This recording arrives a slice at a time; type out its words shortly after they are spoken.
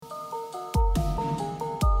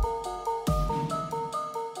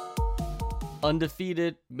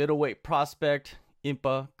undefeated middleweight prospect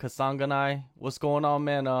Impa Kasanganay. What's going on,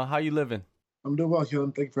 man? How you living? I'm doing well,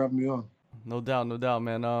 Keelan. Thank you for having me on. No doubt, no doubt,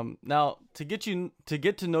 man. Now to get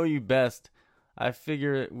to know you best, I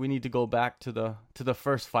figure we need to go back to the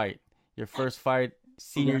first fight. Your first fight,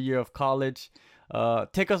 senior Okay. year of college.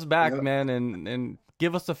 Take us back, Yeah, man, and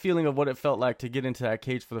give us a feeling of what it felt like to get into that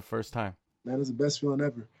cage for the first time. man, it's the best feeling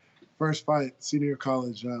ever. First fight, senior year of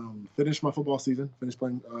college. Finished my football season. Finished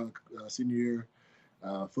playing senior year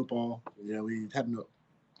football. We had a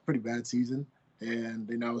pretty bad season, and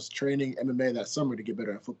then I was training MMA that summer to get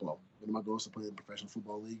better at football. One of my goals to play in the professional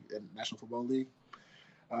football league and national football league.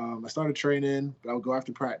 I started training, but I would go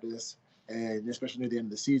after practice, and especially near the end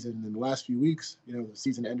of the season. In the last few weeks, the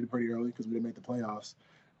season ended pretty early because we didn't make the playoffs,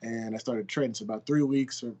 and I started training. So about 3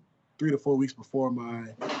 weeks or 3 to 4 weeks before my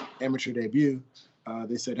amateur debut,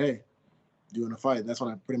 they said, "Hey, do you want to fight?" And that's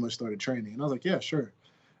when I pretty much started training, and I was like, "Yeah, sure."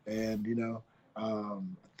 And I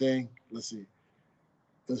think let's see, it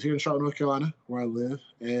was here in Charlotte, North Carolina, where I live,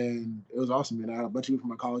 and it was awesome. Man, I had a bunch of people from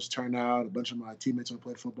my college turn out, a bunch of my teammates who I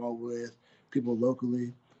played football with, people locally.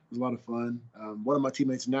 It was a lot of fun. One of my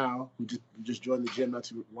teammates now, who just joined the gym not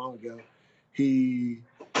too long ago, he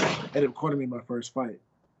ended up calling me my first fight,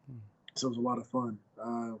 so it was a lot of fun.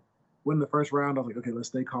 Winning the first round, I was like, okay, let's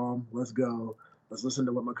stay calm, let's go, let's listen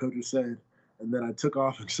to what my coaches said, and then I took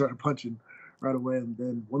off and started punching right away, and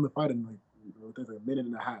then won the fight in like a minute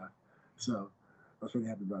and a half. So I was really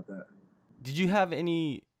happy about that. Did you have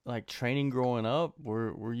any like training growing up?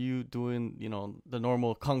 Were you doing, the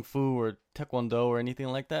normal kung fu or taekwondo or anything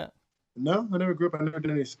like that? No, I never grew up. I never did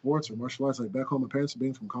any sports or martial arts. Like back home, my parents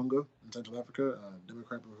being from Congo in Central Africa,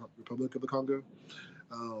 Democratic Republic of the Congo.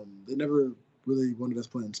 They never really wanted us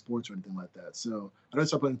playing sports or anything like that. So I didn't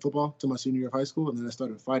start playing football till my senior year of high school, and then I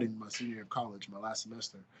started fighting my senior year of college, my last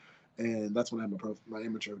semester, and that's when I had my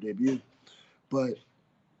amateur debut. But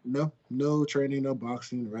no training, no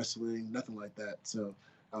boxing, wrestling, nothing like that. So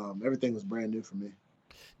everything was brand new for me.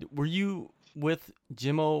 Were you with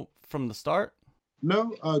Jimmo from the start?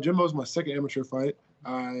 No, Jimbo was my second amateur fight.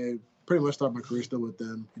 I pretty much started my career still with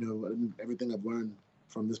them. And everything I've learned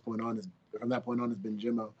from that point on has been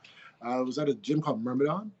Jimbo. I was at a gym called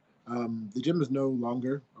Myrmidon. The gym is no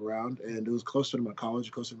longer around, and it was closer to my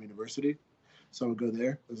college, closer to my university. So I would go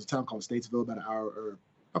there. There's a town called Statesville, about an hour or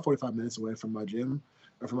about 45 minutes away from my gym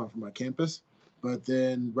or from my campus. But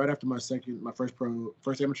then right after my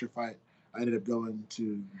first amateur fight, I ended up going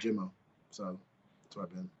to Jimmo. So that's where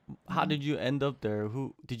I've been. How Mhm. did you end up there?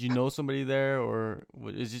 Who did you know somebody there, or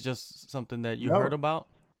is it just something that you heard No, about?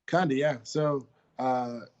 kinda, yeah. So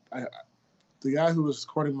I, the guy who was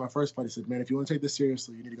courting my first fight, he said, "Man, if you want to take this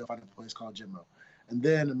seriously, you need to go find a place called Jimmo." And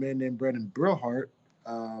then a man named Brandon Brillhart,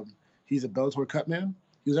 um, he's a Bellator cut man.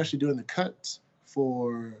 He was actually doing the cuts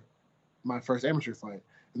for my first amateur fight.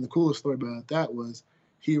 And the coolest story about that was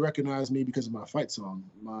he recognized me because of my fight song.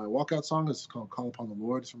 My walkout song is called "Call Upon the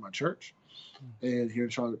Lord." It's from my church, and here in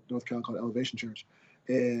Charlotte, North Carolina, called Elevation Church.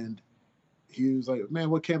 And he was like, "Man,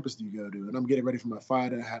 what campus do you go to?" And I'm getting ready for my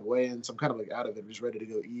fight. And I had weigh-ins. So I'm kind of like out of it, just ready to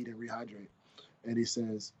go eat and rehydrate. And he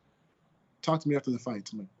says, "Talk to me after the fight."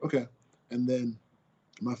 I'm like, "Okay." And then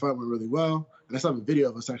my fight went really well. And I saw a video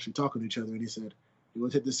of us actually talking to each other. And he said, "You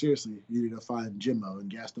want to take this seriously? You need to go find Jimmo in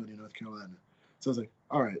Gastonia, North Carolina." So I was like,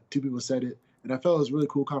 "All right." Two people said it. And I felt it was really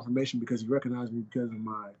cool confirmation because he recognized me because of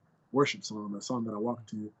my worship song, the song that I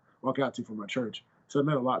walk out to from my church. So it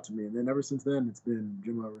meant a lot to me. And then ever since then, it's been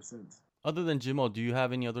Jimmo ever since. Other than Jimmo, do you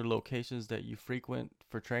have any other locations that you frequent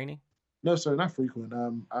for training? No, sir, not frequent.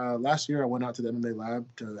 Last year I went out to the MMA lab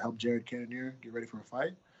to help Jared Cannonier get ready for a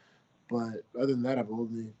fight. But other than that, I've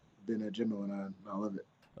only been at Jimmo, and I love it.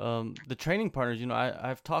 The training partners,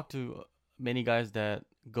 I've talked to many guys that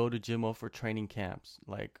go to Jimmo for training camps,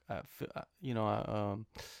 like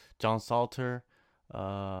John Salter,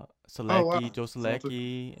 Oh wow, Joe Salter.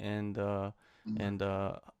 Selecki, Mm. and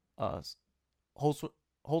uh, Holtz,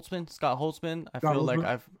 Scott Holtzman. I Scott feel like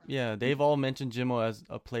Holtzman. they've all mentioned Jimmo as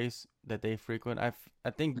a place that they frequent. I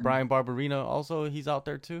think Mm. Brian Barberina also, he's out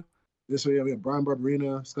there too. This way, yeah, we have Brian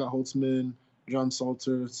Barberina, Scott Holtzman, John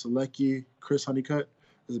Salter, Selecki, Chris Honeycutt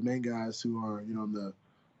are the main guys who are on the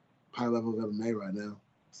high level of MMA right now.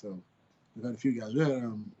 So we've had a few guys. We had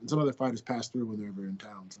and some other fighters pass through when they're ever in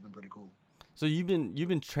town. So it's been pretty cool. So you've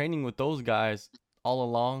been training with those guys all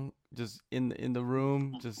along, just in the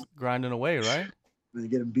room, just grinding away, right? And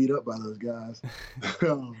getting beat up by those guys.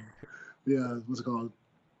 um, yeah, what's it called?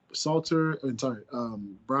 Salter, and sorry,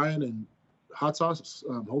 Brian and Hot Sauce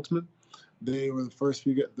Holtzman. They were the first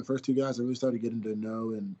two guys I really started getting to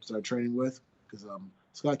know and started training with because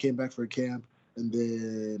Scott came back for a camp, and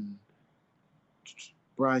then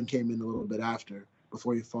Brian came in a little bit after,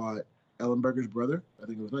 before he fought Ellenberger's brother. I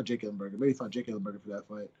think it was not Jake Ellenberger. Maybe he fought Jake Ellenberger for that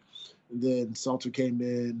fight. And then Salter came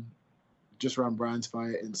in just around Brian's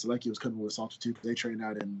fight, and Selecki was coming with Salter too because they trained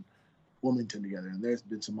out in Wilmington together, and there's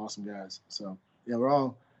been some awesome guys. So yeah, we're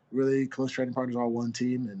all really close training partners, all one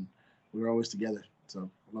team, and we're always together. So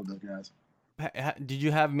I love those guys. Did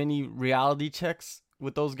you have many reality checks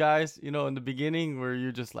with those guys? You know, in the beginning, where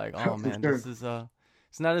you're just like, oh man, sure. this is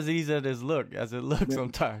it's not as easy as it looks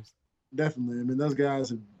sometimes. Definitely. I mean, those guys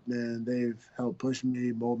have, man, they've helped push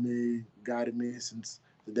me, mold me, guided me since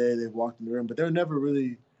the day they've walked in the room. But they're never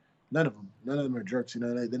really, none of them are jerks. You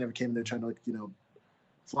know, they never came in there trying to, like, you know,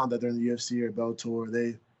 flaunt that they're in the UFC or Bellator.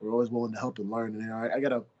 They were always willing to help and learn. And, you know, I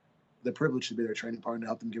got the privilege to be their training partner to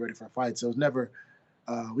help them get ready for a fight. So it's never,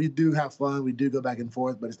 we do have fun. We do go back and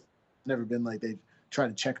forth, but it's never been like they've tried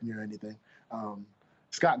to check me or anything.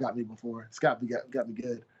 Scott got me before. Scott got me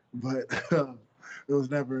good, but it was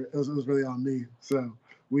never. It was really on me. So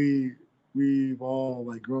we've all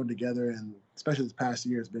like grown together, and especially this past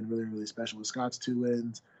year has been really, really special. With Scott's 2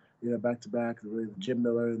 wins, you know, back to back. Really, Jim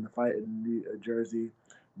Miller in the fight in New Jersey,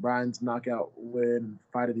 Brian's knockout win,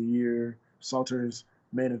 fight of the year, Salter's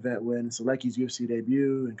main event win, Selecki's UFC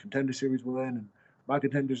debut and Contender Series win, and my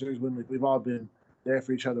Contender Series win. Like, we've all been there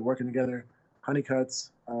for each other, working together. Honeycuts,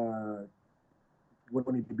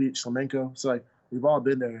 when he beat Slamenko. So like we've all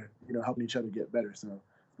been there, you know, helping each other get better. So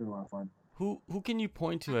it's been a lot of fun. Who can you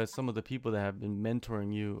point to as some of the people that have been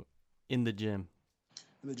mentoring you in the gym?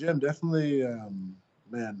 In the gym, definitely,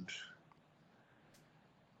 man,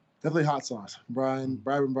 definitely Hot Sauce. Brian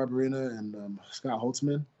Barberina and Scott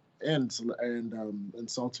Holtzman and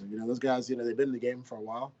Salter. You know, those guys, you know, they've been in the game for a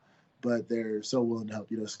while, but they're so willing to help.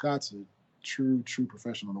 You know, Scott's a true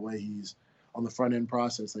professional in the way he's on the front end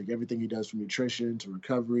process, like everything he does from nutrition to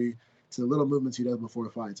recovery to the little movements he does before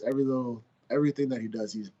fights. Everything that he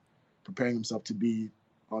does, he's preparing himself to be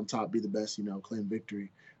on top, be the best, you know, claim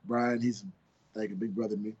victory. Brian, he's like a big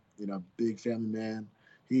brother to me, you know, big family man.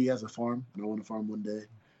 He has a farm, and I want to farm one day.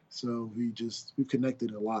 So we've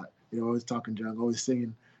connected a lot. You know, always talking junk, always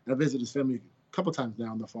singing. And I visited his family a couple times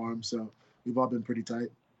now on the farm, so we've all been pretty tight,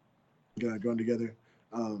 growing together.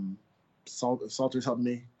 Salter's helped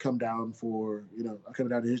me come down for, you know, I come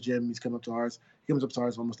down to his gym. He's come up to ours. He comes up to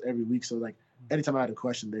ours almost every week. So like anytime I had a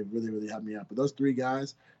question, they really, really helped me out. But those 3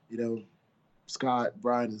 guys, you know, Scott,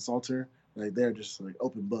 Brian, and Salter, like they're just like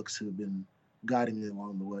open books who've been guiding me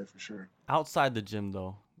along the way for sure. Outside the gym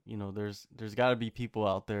though, you know, there's got to be people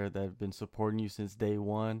out there that have been supporting you since day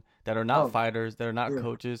one, that are not fighters, that are not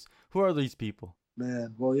coaches. Who are these people?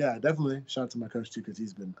 Man, well, yeah, definitely. Shout out to my coach too, because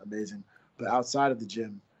he's been amazing. But outside of the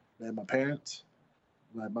gym, man, my parents,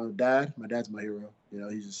 my dad's my hero. You know,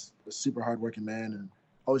 he's just a super hardworking man and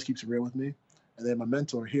always keeps it real with me. And then my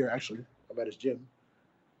mentor here, actually, I'm at his gym,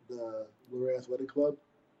 the Luray Athletic Club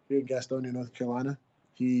here in Gastonia, North Carolina.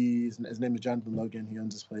 His name is Jonathan Logan. He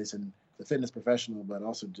owns this place, and he's a fitness professional, but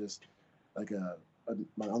also just like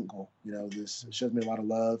my uncle. You know, this shows me a lot of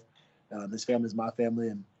love. This family is my family,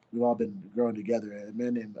 and we've all been growing together. A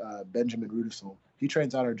man named Benjamin Rudisel. He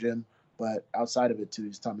trains out our gym, but outside of it too,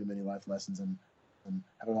 he's taught me many life lessons and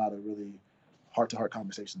have a lot of really heart-to-heart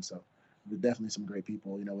conversations. So there's definitely some great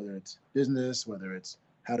people, you know, whether it's business, whether it's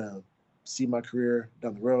how to see my career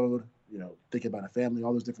down the road, you know, thinking about a family,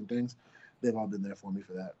 all those different things. They've all been there for me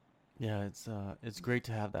for that. Yeah, it's great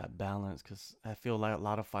to have that balance, because I feel like a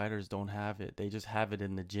lot of fighters don't have it. They just have it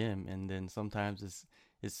in the gym, and then sometimes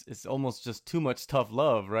it's almost just too much tough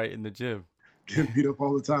love right in the gym. Get beat up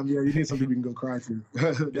all the time. Yeah, you need something you can go cry to.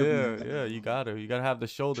 Yeah, you gotta have the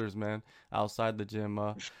shoulders, man, outside the gym.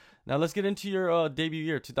 Now let's get into your debut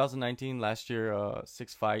year, 2019. Last year,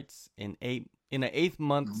 6 fights in an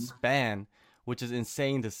 8-month span, which is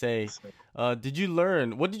insane to say. What did you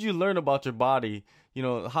learn about your body? You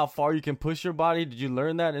know, how far you can push your body. Did you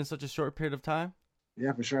learn that in such a short period of time?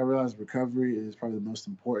 Yeah, for sure. I realized recovery is probably the most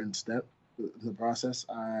important step in the process.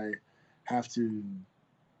 I have to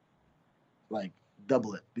like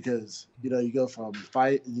double it, because, you know, you go from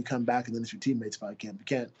fight and you come back and then it's your teammates' fight camp. You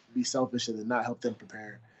can't be selfish and then not help them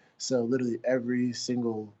prepare. So literally every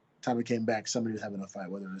single time I came back, somebody was having a fight,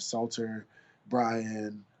 whether it was Salter,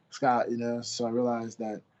 Brian, Scott, you know. So I realized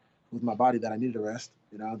that with my body that I needed a rest.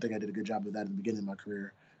 You know, I don't think I did a good job of that in the beginning of my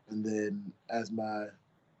career. And then as my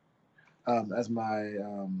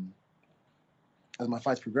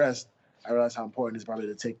fights progressed, I realized how important it is probably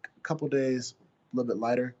to take a couple days, a little bit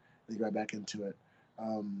lighter, and get right back into it.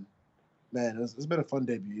 Man, it's been a fun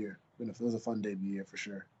debut year. It was a fun debut year for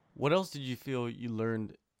sure. What else did you feel you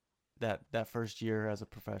learned that first year as a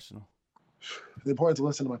professional? The importance to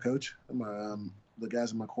listen to my coach and the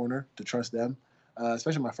guys in my corner, to trust them.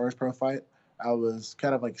 especially my first pro fight. I was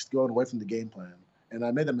kind of like going away from the game plan, and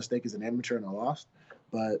I made that mistake as an amateur and I lost.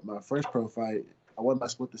 But my first pro fight, I won by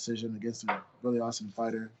split decision against a really awesome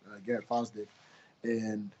fighter, Garrett Fosdick,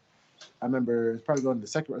 and I remember it's probably going to the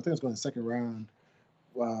second. I think it was going to the second round.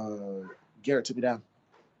 Garrett took me down,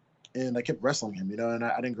 and I kept wrestling him, and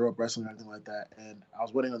I didn't grow up wrestling or anything like that, and I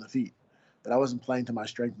was winning on the feet, but I wasn't playing to my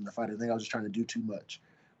strength in the fight. I think I was just trying to do too much.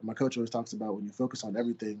 And my coach always talks about when you focus on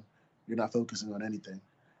everything, you're not focusing on anything.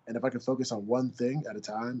 And if I could focus on one thing at a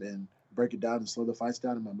time and break it down and slow the fights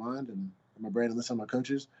down in my mind and my brain and listen to my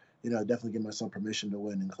coaches, I definitely give myself permission to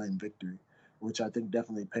win and claim victory, which I think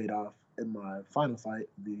definitely paid off in my final fight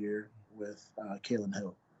of the year with Kalen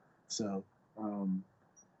Hill. So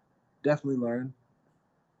definitely learned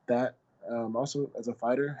that. Also, as a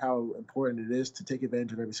fighter, how important it is to take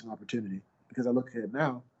advantage of every single opportunity. Because I look at it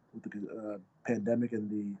now with the pandemic and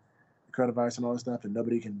the coronavirus and all this stuff, and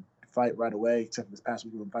nobody can fight right away except for this past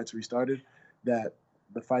week when fights restarted. That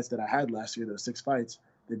the fights that I had last year, those 6 fights,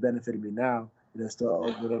 they benefited me now. Still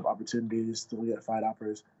open up opportunities, still get fight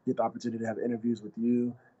offers, get the opportunity to have interviews with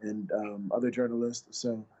you and other journalists.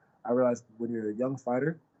 So I realized when you're a young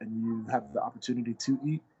fighter and you have the opportunity to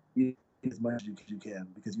eat as much as you can,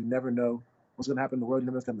 because you never know what's going to happen in the world. You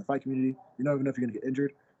never know what's going to happen in the fight community. You never know if you're going to get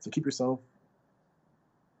injured. So keep yourself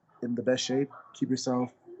in the best shape. Keep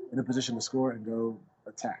yourself in a position to score and go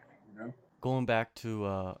attack. Going back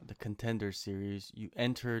to the Contender Series, you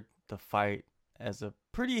entered the fight as a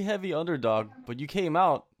pretty heavy underdog, but you came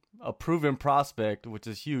out a proven prospect, which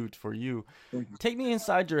is huge for you. Take me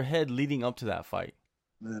inside your head leading up to that fight.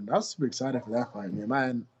 Man, I was super excited for that fight,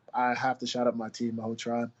 man. I have to shout out my team, my whole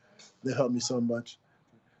tribe. They helped me so much.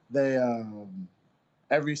 They,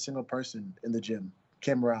 every single person in the gym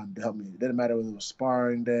came around to help me. It didn't matter whether it was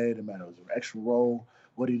sparring day, it didn't matter if it was an extra roll.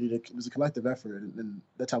 What do you need? It was a collective effort, and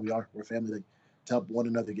that's how we are. We're a family, like, to help one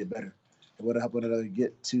another get better. And want to help one another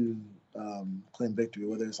get to claim victory,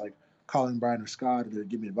 whether it's like calling Brian or Scott, or they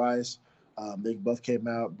give me advice. They both came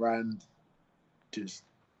out. Brian, just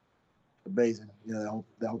amazing. That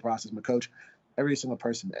whole process. My coach, every single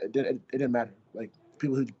person. It didn't matter. Like,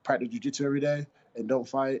 people who practice jiu-jitsu every day and don't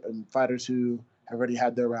fight, and fighters who have already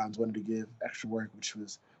had their rounds wanted to give extra work, which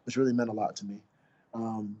really meant a lot to me.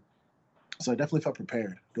 So I definitely felt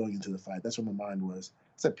prepared going into the fight. That's where my mind was.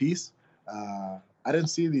 It's at peace. I didn't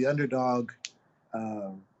see the underdog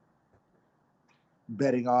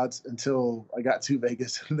betting odds until I got to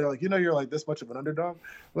Vegas. And they're like, you're like this much of an underdog.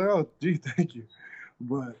 I'm like, oh, gee, thank you.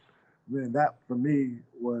 But, man, that for me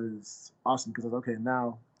was awesome, because I was okay,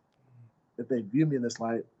 now if they view me in this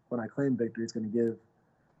light, when I claim victory, it's going to give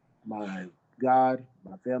my God,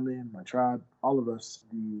 my family, my tribe, all of us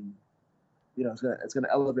it's gonna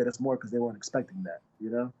elevate us more, because they weren't expecting that,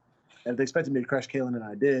 And if they expected me to crush Kalen and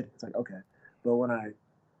I did, it's like, okay. But when I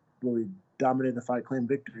really dominated the fight, claimed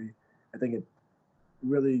victory, I think it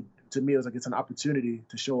really, to me, it was like it's an opportunity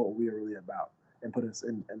to show what we are really about and put us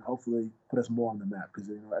in, and hopefully put us more on the map, because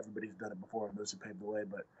everybody's done it before and those who paved the way,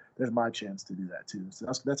 but there's my chance to do that too. So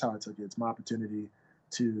that's how I took it. It's my opportunity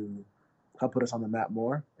to help put us on the map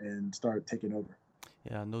more and start taking over.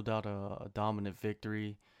 Yeah, no doubt a dominant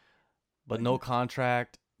victory, but no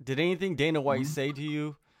contract. Did anything Dana White say to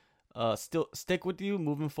you still stick with you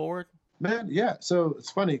moving forward? Man, yeah. So it's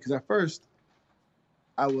funny, because at first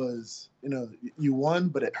I was, you won,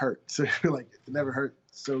 but it hurt. So you're like, it never hurt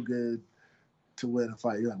so good to win a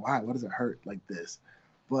fight. You're like, wow, why does it hurt like this?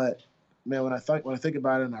 But, man, when I think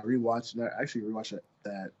about it and I rewatched, and I actually rewatched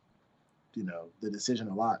that the decision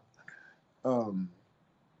a lot,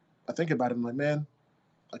 I think about it, I'm like, man,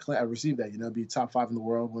 I received that, be top 5 in the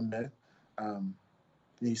world one day.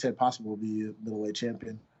 He said possible to be a middleweight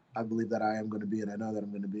champion. I believe that I am going to be, and I know that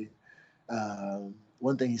I'm going to be.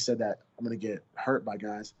 One thing he said, that I'm going to get hurt by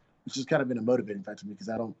guys, which has kind of been a motivating factor for me, because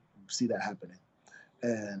I don't see that happening.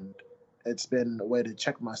 And it's been a way to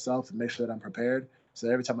check myself and make sure that I'm prepared. So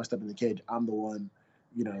every time I step in the cage, I'm the one,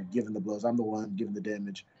 giving the blows. I'm the one giving the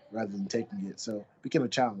damage rather than taking it. So it became a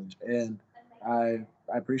challenge. And I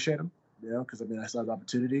appreciate him, because, I saw the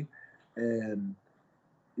opportunity. And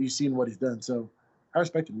you've seen what he's done. So I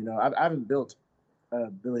respect him. I haven't built a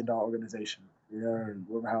billion-dollar organization, or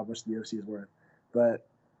how much the UFC is worth. But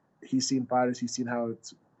he's seen fighters, he's seen how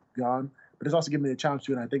it's gone. But it's also given me a challenge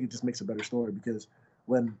too, and I think it just makes a better story, because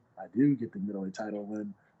when I do get the middleweight title,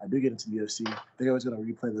 when I do get into the UFC, they're always going to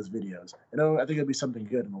replay those videos. I think it'll be something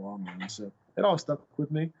good in the long run. So it all stuck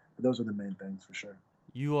with me, but those are the main things for sure.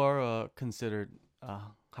 You are considered a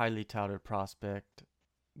highly touted prospect.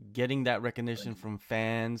 Getting that recognition from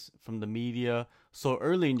fans, from the media, so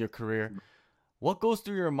early in your career, what goes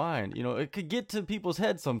through your mind? It could get to people's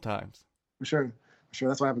heads sometimes. For sure. For sure.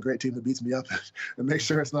 That's why I have a great team that beats me up and make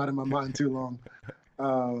sure it's not in my mind too long.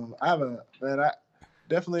 I have a man. I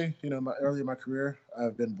definitely, early in my career,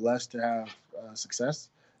 I've been blessed to have success,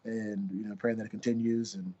 and praying that it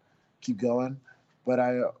continues and keep going. But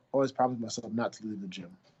I always promise myself not to leave the gym,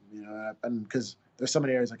 and because there's so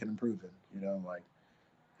many areas I can improve in, like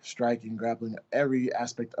striking, grappling, every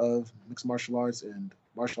aspect of mixed martial arts and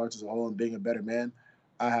martial arts as a whole, and being a better man.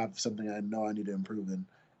 I have something I know I need to improve in,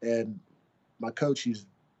 and my coach, he's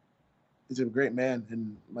a great man,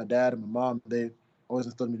 and my dad and my mom, they always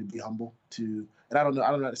instilled me to be humble. And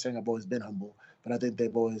I'm not saying I've always been humble, but I think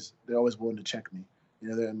they're always willing to check me.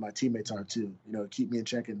 They're my teammates are too. Keep me in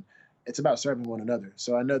check, and it's about serving one another.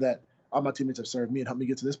 So I know that all my teammates have served me and helped me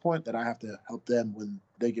get to this point. That I have to help them when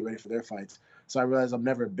they get ready for their fights. So I realize I'm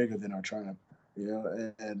never bigger than our tribe.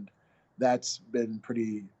 And that's been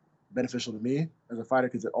pretty beneficial to me as a fighter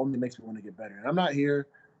because it only makes me want to get better. And I'm not here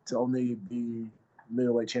to only be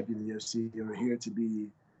middleweight champion in the UFC. We're here to be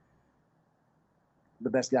the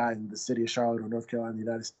best guy in the city of Charlotte or North Carolina, the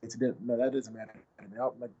United States. No, that doesn't matter.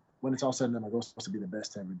 Like, when it's all said and done, my goal is supposed to be the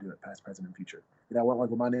best to ever do it, past, present, and future. I want, like,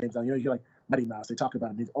 when my name's on, you hear like Mighty Mouse, they talk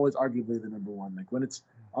about him. He's always arguably the number one. Like, when it's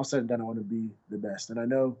all said and done, I want to be the best. And I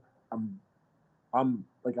know I'm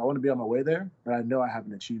like, I want to be on my way there, but I know I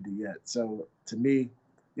haven't achieved it yet. So to me,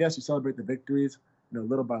 yes, you celebrate the victories,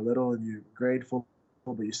 little by little, and you're grateful,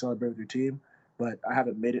 but you celebrate with your team. But I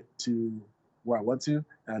haven't made it to where I want to,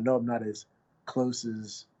 and I know I'm not as close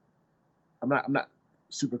as I'm not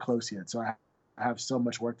super close yet. So I have so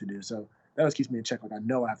much work to do. So that always keeps me in check. Like, I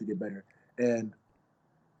know I have to get better. And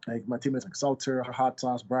like my teammates like Salter, Hot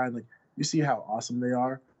Sauce, Brian, like, you see how awesome they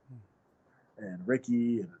are, and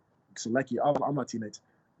Ricky and Selecki, all my teammates,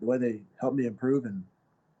 the way they help me improve, and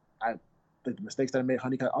I think the mistakes that I made,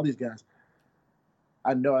 Honeycutt, all these guys,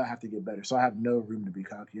 I know I have to get better. So I have no room to be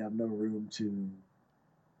cocky. I have no room to,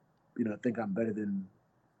 think I'm better than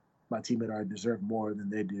my teammate or I deserve more than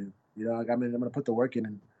they do. Like, I'm going to put the work in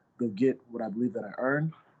and go get what I believe that I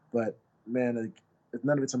earned. But man, like,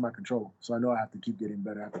 none of it's in my control. So I know I have to keep getting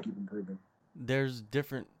better. I have to keep improving. There's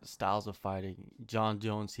different styles of fighting. John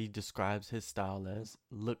Jones, he describes his style as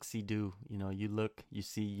look-see-do. You look, you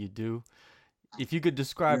see, you do. If you could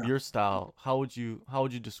describe your style, how would you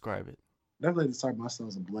describe it? Definitely describe my style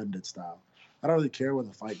as a blended style. I don't really care where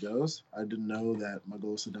the fight goes. I didn't know that my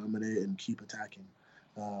goal is to dominate and keep attacking.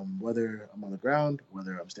 Whether I'm on the ground,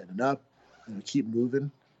 whether I'm standing up, keep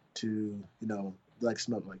moving to, like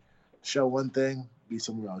smoke, like show one thing, be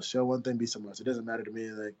somewhere else. Show one thing, be somewhere else. It doesn't matter to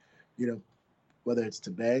me, like, whether it's to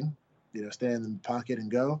bang, stay in the pocket and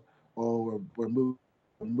go, or we're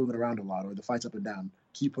moving around a lot, or the fight's up and down.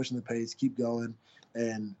 Keep pushing the pace, keep going,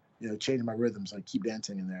 and changing my rhythms, like keep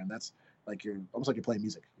dancing in there. And that's like you're almost like you're playing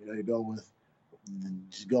music. You're going with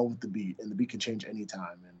just go with the beat, and the beat can change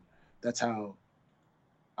anytime. And that's how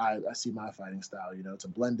I see my fighting style. It's a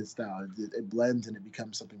blended style. It blends and it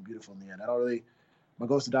becomes something beautiful in the end. I don't really. My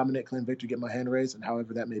goal is to dominate, claim victory, get my hand raised, and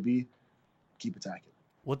however that may be, keep attacking.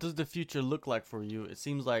 What does the future look like for you? It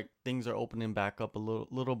seems like things are opening back up a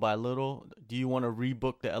little by little. Do you want to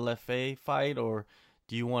rebook the LFA fight, or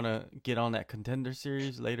do you want to get on that Contender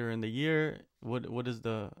Series later in the year? What is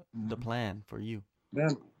the plan for you?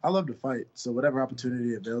 Man, I love to fight. So whatever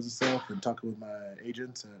opportunity avails itself, and talking with my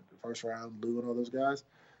agents at the first round, Lou and all those guys,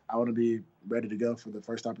 I want to be ready to go for the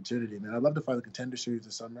first opportunity. Man, I'd love to fight the Contender Series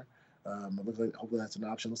this summer. It looks like hopefully that's an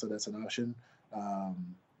option. Looks like that's an option.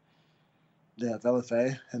 They have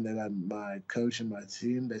LFA, and then my coach and my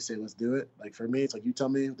team, they say, let's do it. Like, for me, it's like, you tell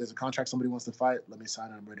me there's a contract somebody wants to fight, let me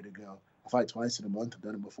sign it, I'm ready to go. I fight twice in a month. I've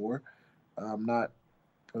done it before. I'm not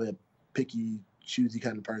really a picky, choosy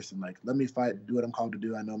kind of person. Like, let me fight, do what I'm called to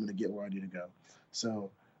do. I know I'm going to get where I need to go.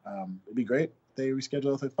 So it'd be great if they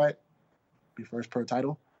reschedule the fight, be first pro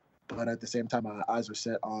title. But at the same time, my eyes are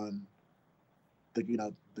set on the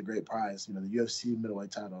great prize, the UFC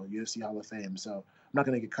middleweight title, UFC Hall of Fame. So I'm not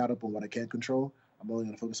going to get caught up on what I can't control. I'm only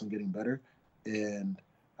going to focus on getting better. And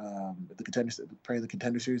if the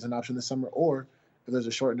Contender Series is an option this summer, or if there's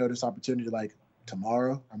a short notice opportunity like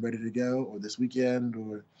tomorrow, I'm ready to go, or this weekend,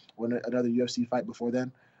 or another UFC fight before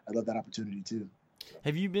then, I love that opportunity too.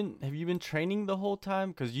 Have you been training the whole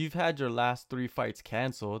time? Because you've had your last 3 fights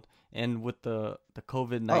canceled, and with the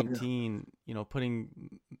COVID-19, putting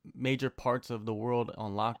major parts of the world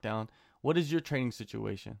on lockdown. What is your training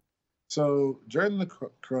situation? So during the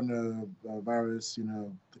coronavirus,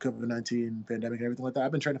 the COVID-19 pandemic and everything like that,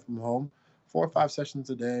 I've been training from home, 4 or 5 sessions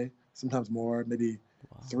a day, sometimes more, maybe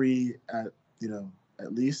 3 at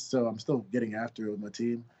least. So I'm still getting after it with my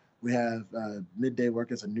team. We have midday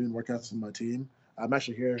workouts and noon workouts with my team. I'm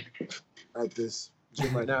actually here at this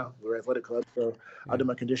gym right now. We're athletic club, so I'll Yeah. do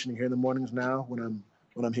my conditioning here in the mornings now when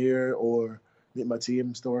I'm here, or meet my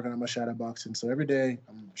team. Still working on my shadow boxing. So every day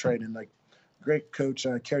I'm training. Like great coach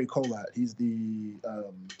Kerry Colat. He's the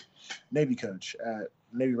Navy coach at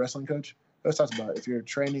Navy wrestling coach. He always talks about if your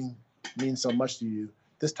training means so much to you,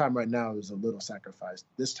 this time right now is a little sacrifice.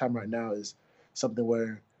 This time right now is something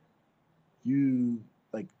where you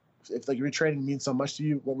like if like your training means so much to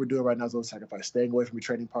you, what we're doing right now is a little sacrifice. Staying away from your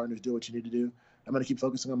training partners, do what you need to do. I'm gonna keep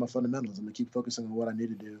focusing on my fundamentals. I'm gonna keep focusing on what I need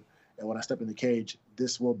to do. And when I step in the cage,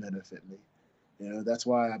 this will benefit me. That's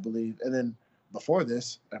why I believe. And then before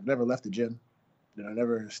this, I've never left the gym. I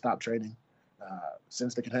never stopped training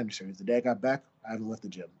since the contender series. The day I got back, I haven't left the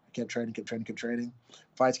gym. I kept training, kept training, kept training.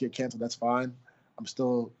 Fights get canceled, that's fine. I'm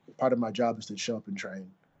still part of my job is to show up and train.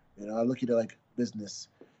 I look at it like business.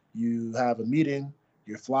 You have a meeting,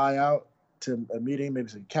 you fly out to a meeting, maybe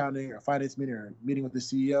it's an accounting or a finance meeting or a meeting with the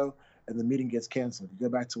CEO, and the meeting gets canceled. You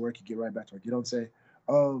go back to work, you get right back to work. You don't say,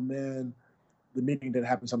 oh man, the meeting didn't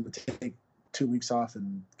happen, so I'm going to take 2 weeks off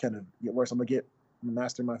and kind of get worse. I'm going to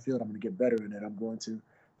master my field. I'm going to get better in it. I'm going to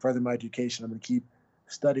further my education. I'm going to keep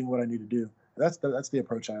studying what I need to do. That's the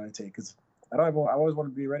approach I take because I always want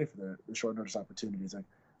to be ready for the short notice opportunities. Like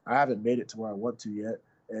I haven't made it to where I want to yet,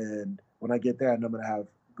 and when I get there, I know I'm going to have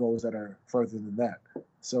goals that are further than that.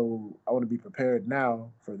 So I want to be prepared now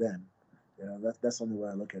for then. That's the only way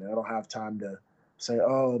I look at it. I don't have time to say,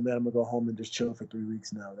 oh man, I'm gonna go home and just chill for 3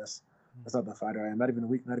 weeks now. That's not the fighter I am. Not even a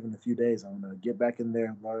week, not even a few days. I want to get back in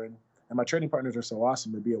there, learn. And my training partners are so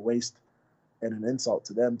awesome. It'd be a waste and an insult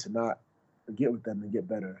to them to not get with them and get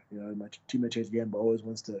better. My teammate Chase Gamble always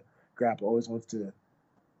wants to grapple, always wants to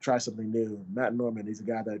try something new. Matt Norman, he's a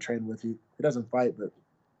guy that I train with. He doesn't fight, but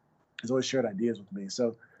he's always shared ideas with me.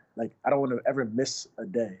 So, like, I don't want to ever miss a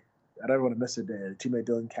day. I don't want to miss a day. Teammate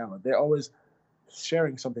Dylan Callan, they're always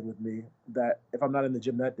sharing something with me that if I'm not in the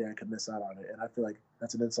gym that day, I could miss out on it. And I feel like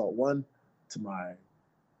that's an insult, one, to my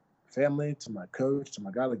family, to my coach, to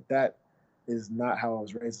my guy. Like that is not how I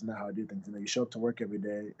was raised, not how I do things. You show up to work every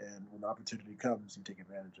day, and when the opportunity comes, you take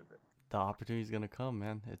advantage of it. The opportunity's gonna come,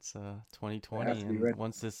 man. It's I have 2020, to be and ready.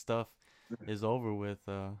 once this stuff is over with,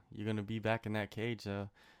 you're gonna be back in that cage.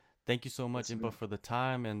 Thank you so much, Yes, Impa, for the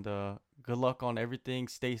time, and good luck on everything.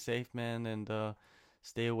 Stay safe, man, and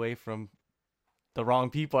stay away from the wrong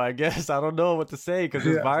people. I guess I don't know what to say because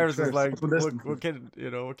this yeah, for virus is sure. like, Social what distancing.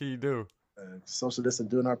 can what can you do? Social distance,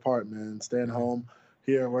 doing our part, man. Staying Yeah. home,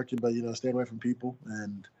 here working, but staying away from people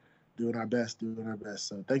and doing our best.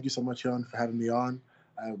 So thank you so much, Yon, for having me on.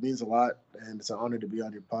 It means a lot, and it's an honor to be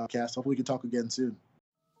on your podcast. Hopefully, we can talk again soon.